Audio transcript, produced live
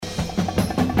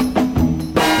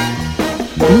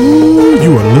Ooh,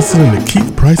 you are listening to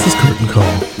Keith Price's Curtain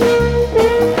Call.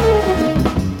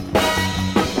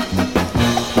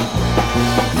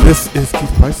 This is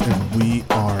Keith Price, and we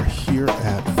are here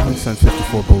at Fun Sense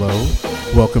 54 Below.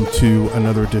 Welcome to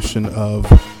another edition of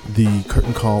the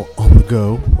Curtain Call on the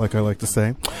go, like I like to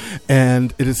say.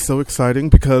 And it is so exciting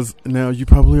because now you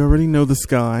probably already know this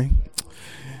guy.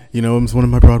 You know him as one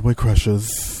of my Broadway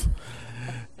crushes.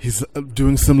 He's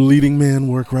doing some leading man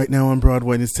work right now on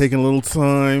Broadway, and he's taking a little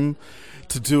time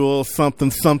to do a little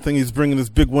something. He's bringing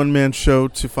his big one-man show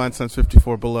to Fine Sense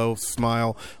 54 Below.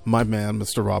 Smile, my man,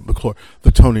 Mr. Rob McClure,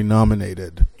 the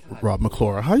Tony-nominated Rob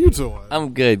McClure. How you doing?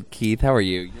 I'm good, Keith. How are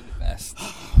you? You're the best.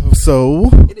 So,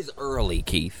 it is early,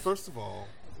 Keith. First of all,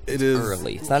 it's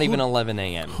early. It's not even 11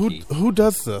 a.m., Keith. Who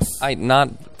does this?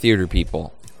 Not theater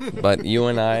people, but you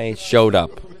and I showed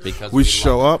up. Because we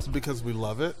show up because we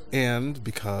love it, and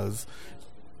because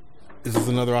this is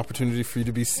another opportunity for you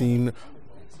to be seen,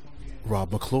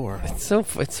 Rob McClure. It's so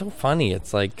funny.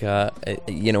 It's like James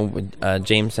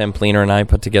Sampliner and I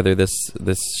put together this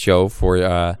show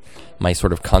for my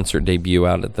sort of concert debut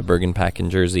out at the Bergen Pack in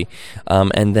Jersey,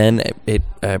 and then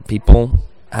people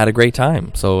had a great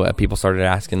time. So people started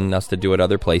asking us to do it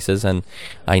other places, and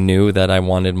I knew that I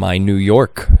wanted my New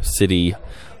York City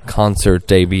concert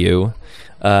debut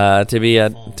to be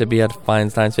at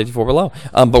Feinstein's 54 Below.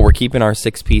 But we're keeping our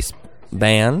 6-piece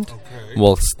band.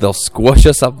 Okay. They'll squish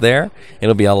us up there.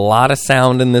 It'll be a lot of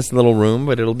sound in this little room,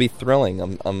 but it'll be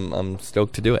thrilling. I'm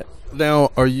stoked to do it.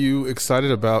 Now, are you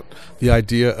excited about the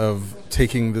idea of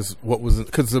taking this?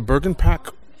 Because the Bergen Pack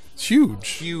is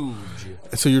huge.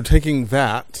 So you're taking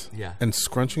that and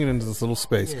scrunching it into this little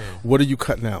space. Yeah. What are you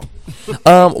cutting out?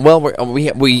 Well,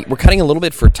 we're cutting a little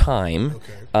bit for time.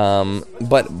 Okay.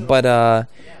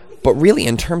 But really,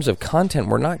 in terms of content,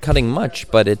 we're not cutting much.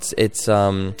 But it's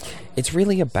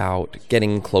really about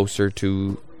getting closer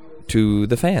to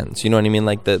the fans. You know what I mean?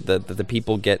 Like the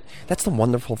people get. That's the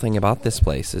wonderful thing about this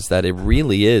place is that it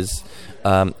really is,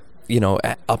 up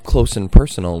close and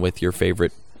personal with your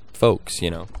favorite folks.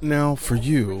 Now, for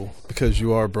you, because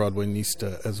you are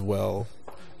Broadway-nista as well,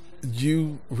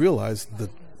 you realize the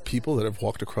people that have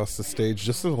walked across the stage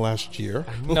just in the last year.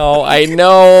 No, I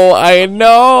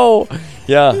know.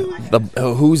 Yeah,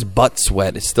 whose butt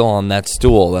sweat is still on that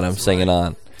stool that I'm singing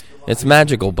on? It's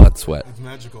magical butt sweat. It's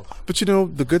magical. But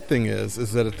the good thing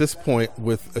is that at this point,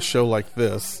 with a show like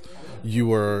this,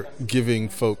 you are giving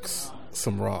folks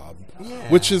some Rob. Yeah.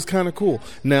 Which is kind of cool.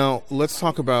 Now, let's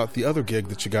talk about the other gig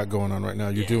that you got going on right now.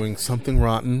 You're doing Something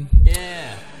Rotten.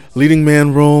 Yeah. Leading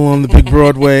man role on the big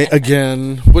Broadway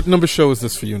again. What number show is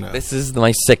this for you now? This is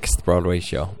my 6th Broadway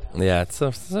show. Yeah,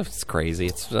 it's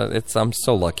crazy. I'm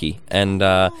so lucky. And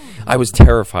I was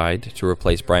terrified to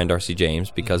replace Brian Darcy James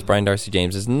because Brian Darcy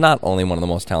James is not only one of the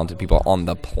most talented people on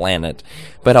the planet,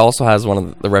 but also has one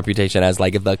of the reputation as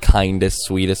like the kindest,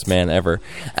 sweetest man ever.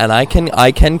 And I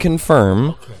can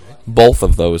confirm both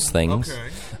of those things. Okay.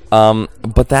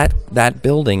 But that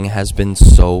building has been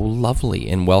so lovely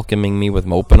in welcoming me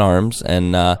with open arms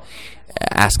and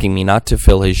asking me not to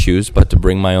fill his shoes, but to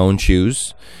bring my own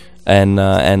shoes and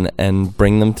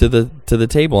bring them to the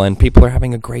table. And people are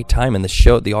having a great time. And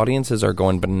the audiences are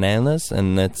going bananas.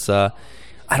 And it's I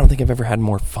don't think I've ever had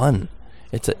more fun.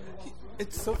 It's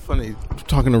so funny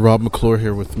talking to Rob McClure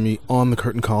here with me on the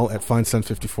Curtain Call at Fine Sense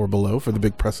 54 Below for the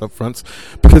big press up fronts,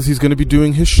 because he's going to be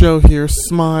doing his show here,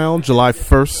 Smile, July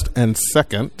 1st and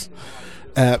 2nd.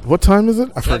 At what time is it?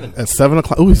 I forget. At 7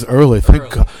 o'clock. Oh, he's early. Thank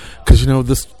God. Because,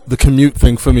 the commute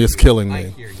thing for me is killing me. I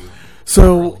hear you.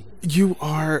 So you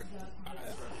are...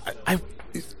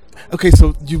 Okay,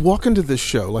 so you walk into this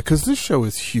show, because this show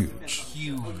is huge.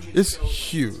 It's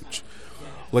huge.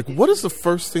 What is the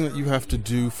first thing that you have to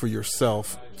do for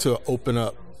yourself to open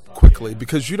up quickly?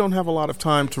 Because you don't have a lot of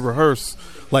time to rehearse.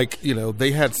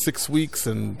 They had 6 weeks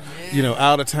and,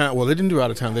 out of town. Well, they didn't do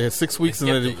out of town. They had 6 weeks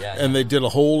and they did a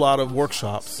whole lot of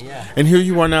workshops. Yeah. And here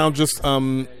you are now just,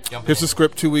 here's the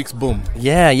script, 2 weeks, boom.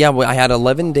 Yeah. Well, I had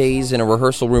 11 days in a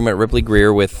rehearsal room at Ripley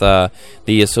Greer with the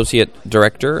associate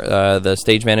director, the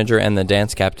stage manager, and the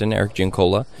dance captain, Eric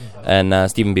Giancola. And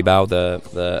Stephen Bibau,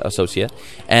 the associate.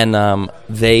 And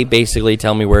they basically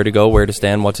tell me where to go, where to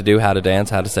stand, what to do, how to dance,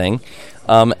 how to sing.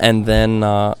 And then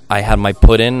I had my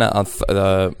put-in.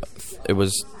 It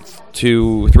was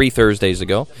 3 Thursdays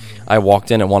ago. I walked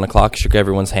in at 1 o'clock, shook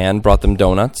everyone's hand, brought them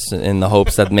donuts in the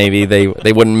hopes that maybe they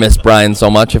wouldn't miss Brian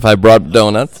so much if I brought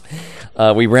donuts.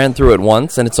 We ran through it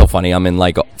once, and it's so funny. I'm in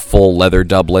full leather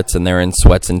doublets, and they're in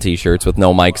sweats and T-shirts with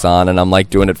no mics on, and I'm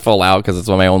doing it full out because it's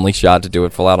my only shot to do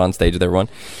it full out on stage with everyone.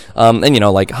 And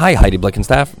hi Heidi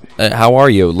Blickenstaff, how are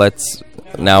you?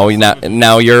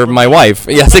 now you're my wife.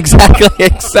 Yes,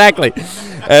 exactly.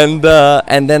 And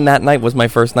then that night was my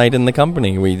first night in the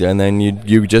company. And then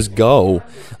you just go,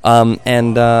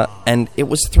 and it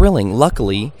was thrilling.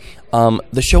 Luckily,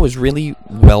 the show is really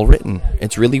well written.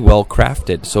 It's really well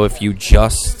crafted. So if you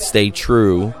just stay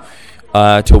true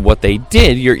to what they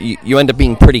did, you end up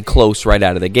being pretty close right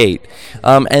out of the gate.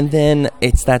 And then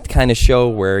it's that kind of show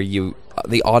where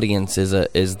the audience is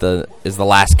the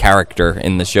last character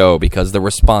in the show, because the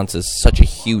response is such a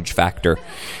huge factor.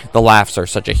 The laughs are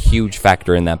such a huge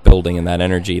factor in that building and that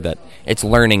energy, that it's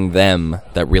learning them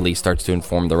that really starts to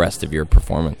inform the rest of your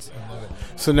performance.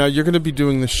 So now you're going to be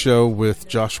doing the show with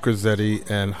Josh Grizzetti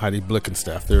and Heidi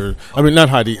Blickenstaff. Not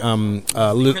Heidi.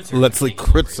 Leslie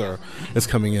Kritzer is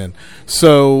coming in.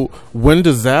 So when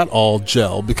does that all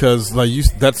gel? Because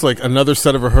that's like another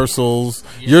set of rehearsals.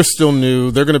 You're still new.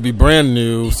 They're going to be brand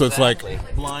new. So it's like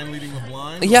blind leading the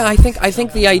blind. Yeah, I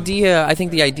think the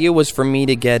idea was for me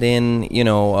to get in,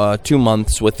 2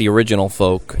 months with the original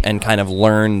folk and kind of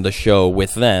learn the show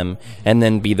with them, and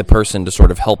then be the person to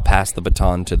sort of help pass the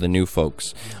baton to the new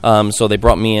folks. So they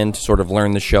brought me in to sort of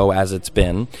learn the show as it's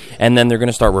been, and then they're going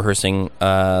to start rehearsing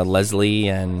Leslie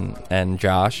and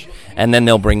Josh, and then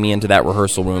they'll bring me into that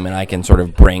rehearsal room, and I can sort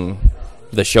of bring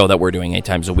the show that we're doing 8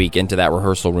 times a week into that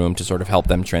rehearsal room to sort of help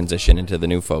them transition into the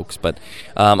new folks. But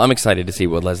I'm excited to see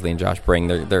what Leslie and Josh bring.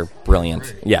 They're brilliant.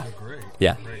 Great. Yeah. Great.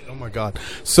 Yeah. Great. Oh my God.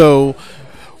 So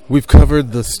we've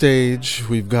covered the stage.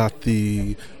 We've got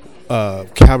the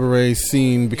cabaret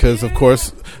scene, because of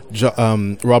course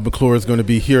Rob McClure is going to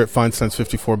be here at Feinstein's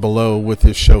 54 Below with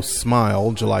his show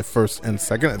Smile, July 1st and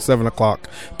 2nd at 7 o'clock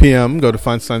p.m. Go to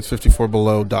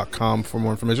feinsteins54below.com for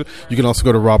more information. You can also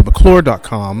go to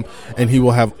robmcclure.com, and he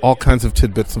will have all kinds of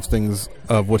tidbits of things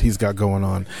of what he's got going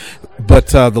on. But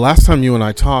the last time you and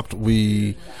I talked,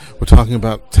 we were talking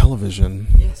about television.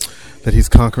 Yes. That he's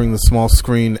conquering the small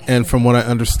screen, and from what I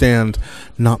understand,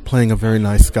 not playing a very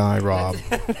nice guy, Rob.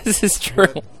 This is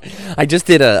true. I just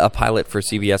did a pilot for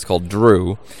CBS called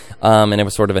Drew, and it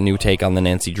was sort of a new take on the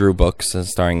Nancy Drew books,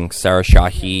 starring Sarah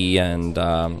Shahi and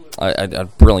a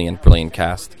brilliant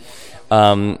cast.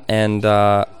 And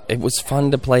it was fun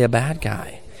to play a bad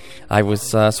guy. I was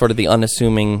sort of the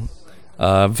unassuming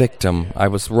victim. I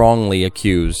was wrongly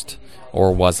accused.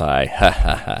 Or was I?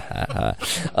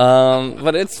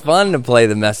 But it's fun to play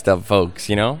the messed up folks,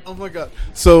 Oh my God.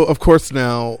 So, of course,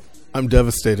 now I'm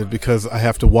devastated because I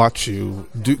have to watch you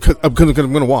do. Cause I'm going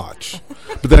to watch,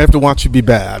 but then I have to watch you be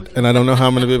bad, and I don't know how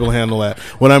I'm going to be able to handle that.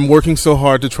 When I'm working so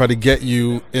hard to try to get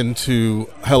you into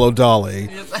Hello Dolly,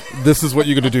 this is what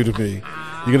you're going to do to me.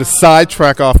 You're going to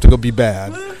sidetrack off to go be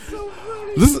bad.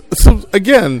 So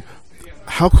again,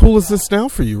 how cool is this now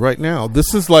for you right now?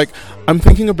 This is like, I'm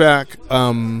thinking back,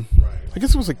 I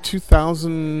guess it was like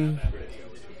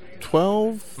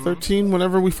 2012, 13,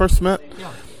 whenever we first met.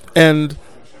 Yeah. And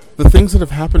the things that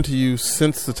have happened to you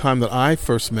since the time that I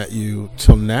first met you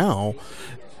till now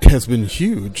has been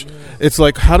huge. It's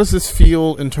like, how does this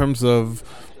feel in terms of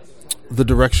the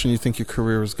direction you think your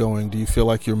career is going? Do you feel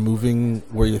like you're moving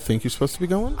where you think you're supposed to be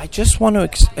going? I just want to,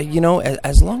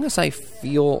 as long as I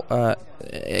feel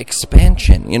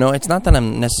expansion, it's not that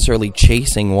I'm necessarily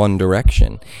chasing one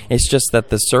direction. It's just that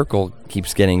the circle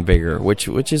keeps getting bigger, which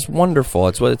is wonderful.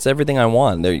 It's everything I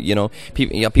want.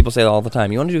 People say it all the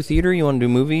time. You want to do theater? You want to do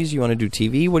movies? You want to do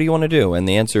TV? What do you want to do? And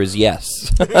the answer is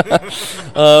yes.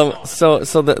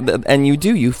 And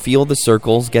you feel the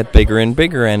circles get bigger and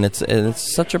bigger, and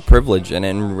it's such a privilege, and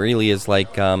it really is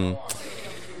like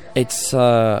it's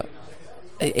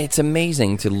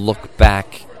amazing to look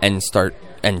back and start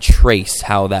and trace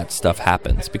how that stuff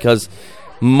happens, because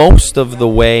most of the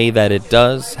way that it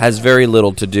does has very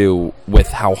little to do with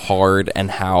how hard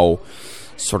and how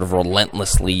sort of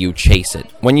relentlessly you chase it.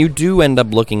 When you do end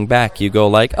up looking back, you go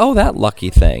like, oh, that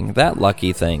lucky thing, that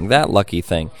lucky thing, that lucky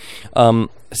thing.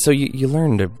 So you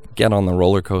learn to get on the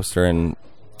roller coaster and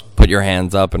put your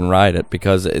hands up and ride it,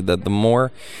 because the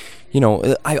more...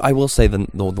 I will say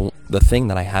the thing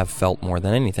that I have felt more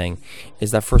than anything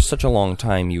is that for such a long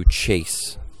time you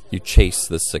chase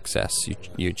the success,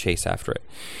 you chase after it,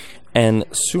 and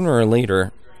sooner or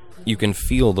later you can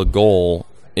feel the goal.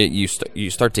 You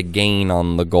start to gain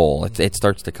on the goal. It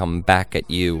starts to come back at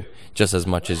you just as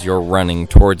much as you're running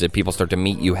towards it. People start to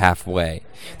meet you halfway.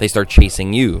 They start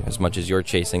chasing you as much as you're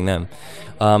chasing them,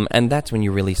 and that's when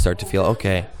you really start to feel,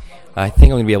 okay, I think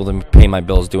I'm going to be able to pay my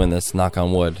bills doing this, knock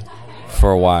on wood,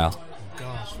 for a while.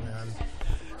 Gosh, man.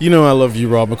 I love you,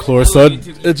 Rob McClure. So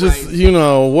it just,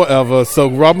 whatever. So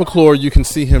Rob McClure, you can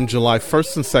see him July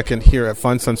 1st and 2nd here at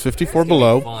Feinstein's 54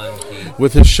 Below.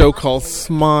 with his show called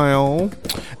Smile.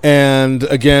 And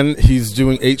again, he's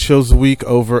doing 8 shows a week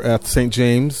over at St.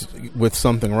 James with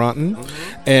Something Rotten.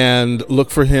 And look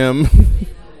for him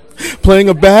playing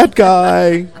a bad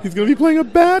guy. He's going to be playing a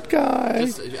bad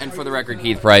guy. And for the record,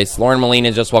 Keith Price, Lauren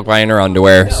Molina just walked by in her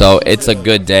underwear, so it's a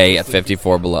good day at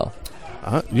 54 Below.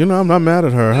 I'm not mad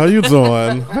at her. How you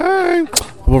doing? Hey.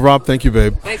 Well, Rob, thank you,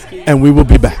 babe. Thanks, Keith. And we will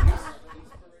be back.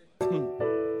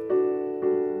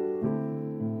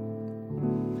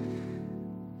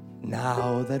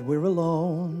 Now that we're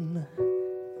alone,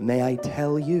 may I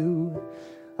tell you,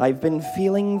 I've been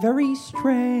feeling very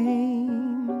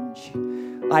strange.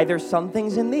 Either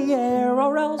something's in the air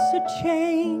or else a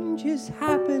change is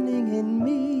happening in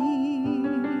me.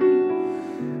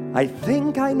 I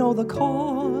think I know the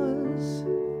cause.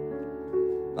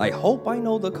 I hope I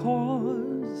know the cause.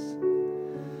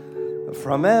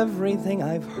 From everything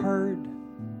I've heard,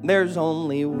 there's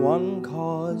only one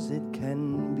cause it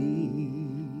can be.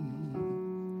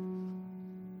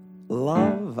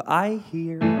 Love, I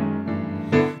hear,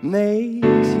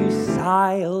 makes you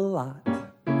sigh a lot.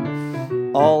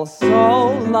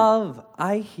 Also, love,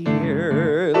 I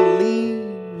hear,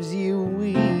 leaves you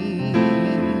weak.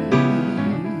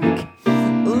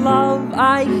 Love,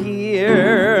 I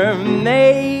hear,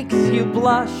 makes you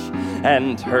blush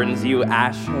and turns you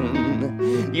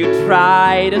ashen. You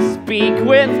try to speak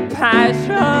with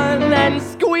passion and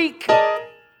squeak.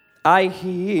 I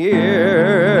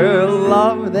hear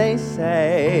love, they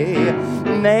say,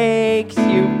 makes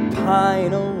you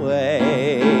pine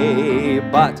away.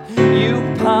 But you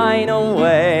pine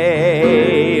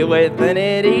away with an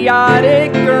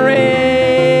idiotic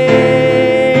grin.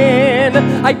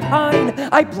 I pine,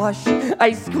 I blush,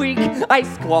 I squeak, I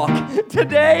squawk.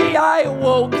 Today I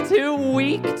woke too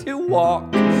weak to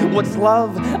walk. What's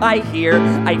love? I hear,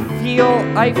 I feel,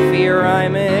 I fear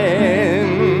I'm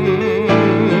in.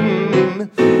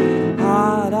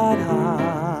 Da da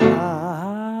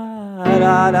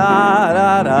da da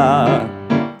da da.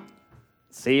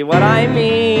 See what I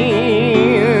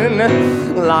mean?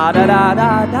 La da da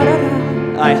da da da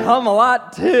da. I hum a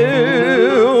lot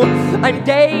too. I'm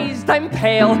dazed, I'm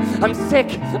pale, I'm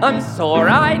sick, I'm sore.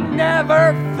 I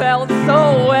never felt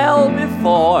so well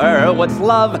before. What's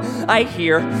love? I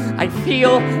hear, I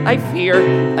feel, I fear.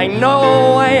 I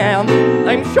know I am,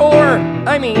 I'm sure,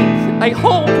 I mean, I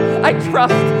hope, I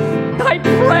trust, I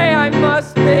pray I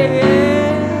must be.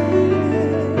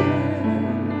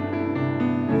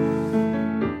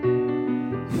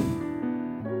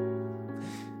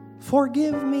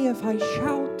 Forgive me if I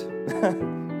shout.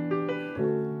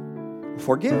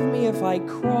 Forgive me if I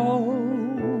crow.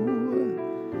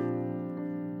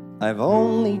 I've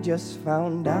only just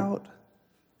found out.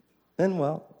 And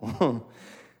well,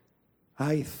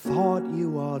 I thought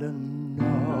you ought to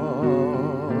know.